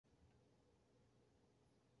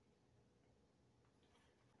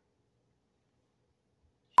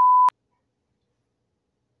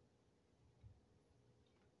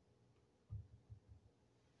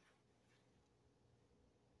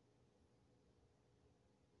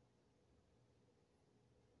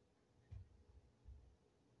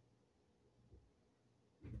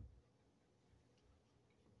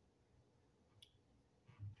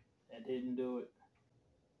That didn't do it.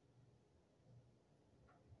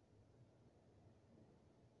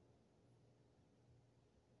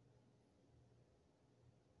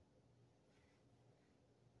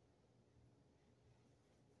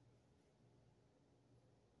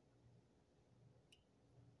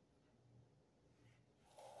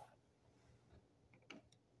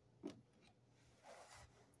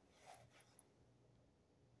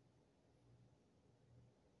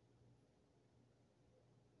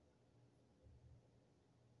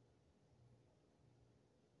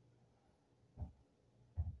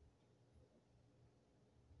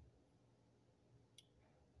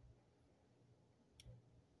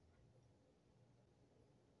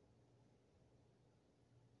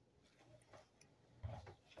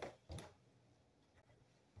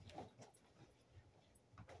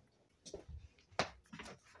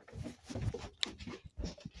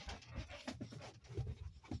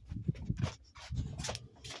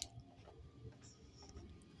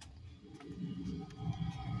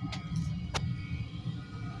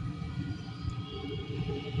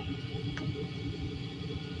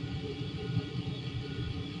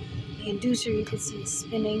 The inducer you can see is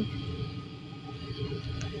spinning.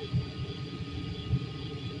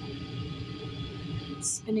 It's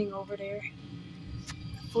spinning over there.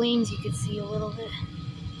 The flames you can see a little bit.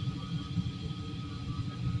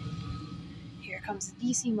 Here comes the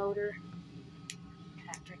DC motor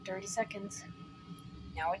after 30 seconds.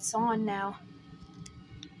 Now it's on now.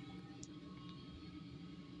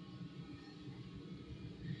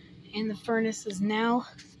 And the furnace is now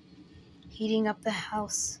heating up the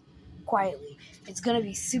house quietly. It's going to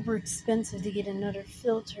be super expensive to get another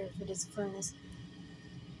filter for this furnace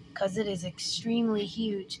because it is extremely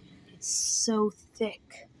huge. It's so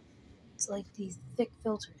thick. It's like these thick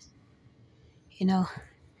filters. You know,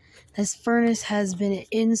 this furnace has been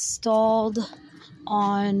installed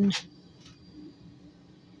on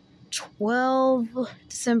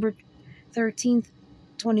December 13th,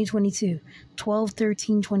 2022.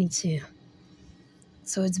 12/13/22.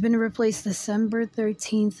 So it's been replaced December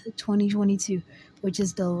 13th, 2022, which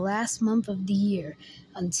is the last month of the year.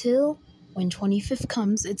 Until when 25th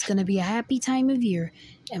comes, it's going to be a happy time of year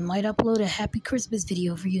and might upload a happy Christmas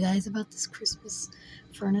video for you guys about this Christmas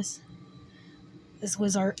furnace. This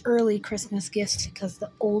was our early Christmas gift because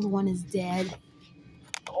the old one is dead.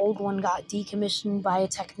 The old one got decommissioned by a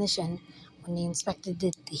technician when they inspected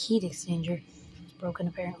the heat exchanger. It was broken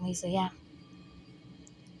apparently, so yeah.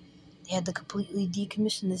 They had to completely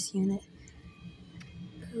decommission this unit.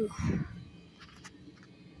 Ooh.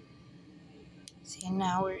 See, and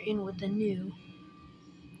now we're in with the new.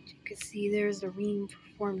 You can see there's the Ream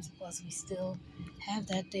Performance Plus. We still have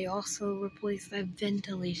that. They also replaced that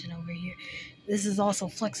ventilation over here. This is also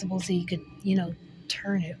flexible, so you could,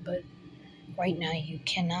 turn it, but right now you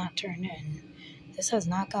cannot turn it. And this has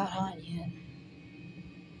not got hot yet.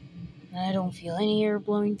 And I don't feel any air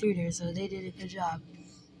blowing through there, so they did a good job.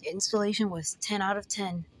 The installation was 10 out of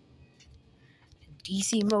 10.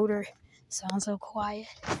 DC motor sounds so quiet.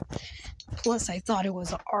 Plus, I thought it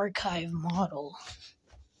was an archive model.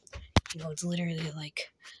 It's literally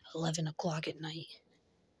like 11 o'clock at night.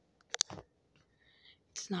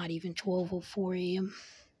 It's not even 12:04 a.m.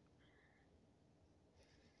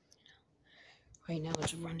 Right now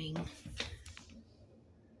it's running.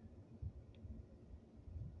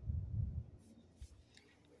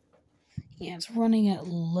 Yeah, it's running at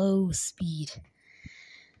low speed.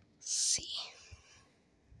 Let's see.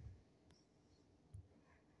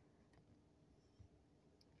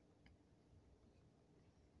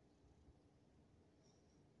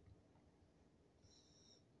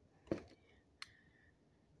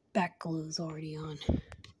 Back glow's already on.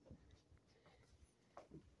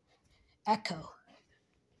 Echo,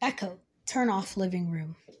 turn off living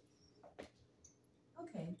room.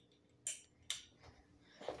 Okay.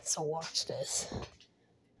 So watch this.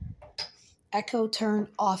 Echo, turn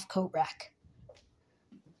off coat rack.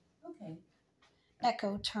 Okay.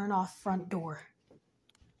 Echo, turn off front door.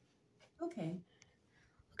 Okay.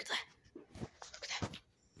 Look at that. Look at that.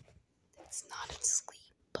 It's not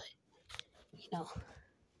asleep, but,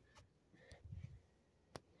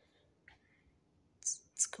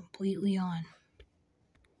 it's completely on.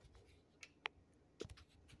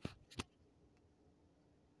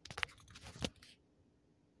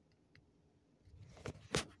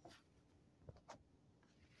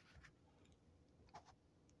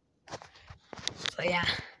 So yeah,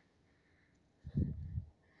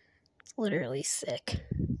 it's literally sick.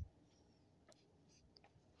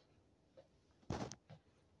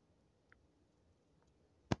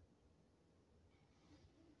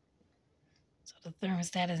 So the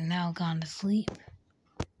thermostat has now gone to sleep.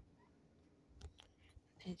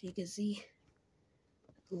 You can see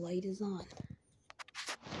the light is on.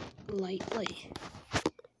 Light.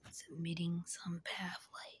 It's emitting some path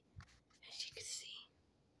light, as you can see.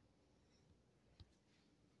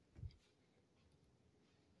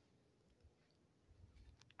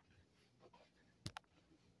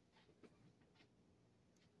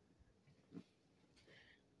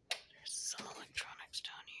 There's some electronics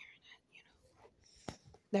down here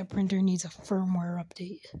that printer needs a firmware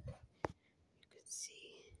update. You can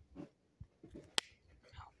see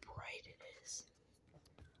how bright it is.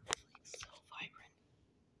 It's so vibrant.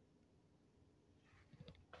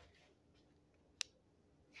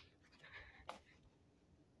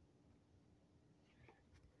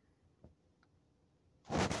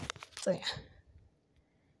 So yeah,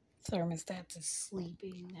 Thermostat is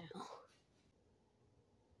sleeping now.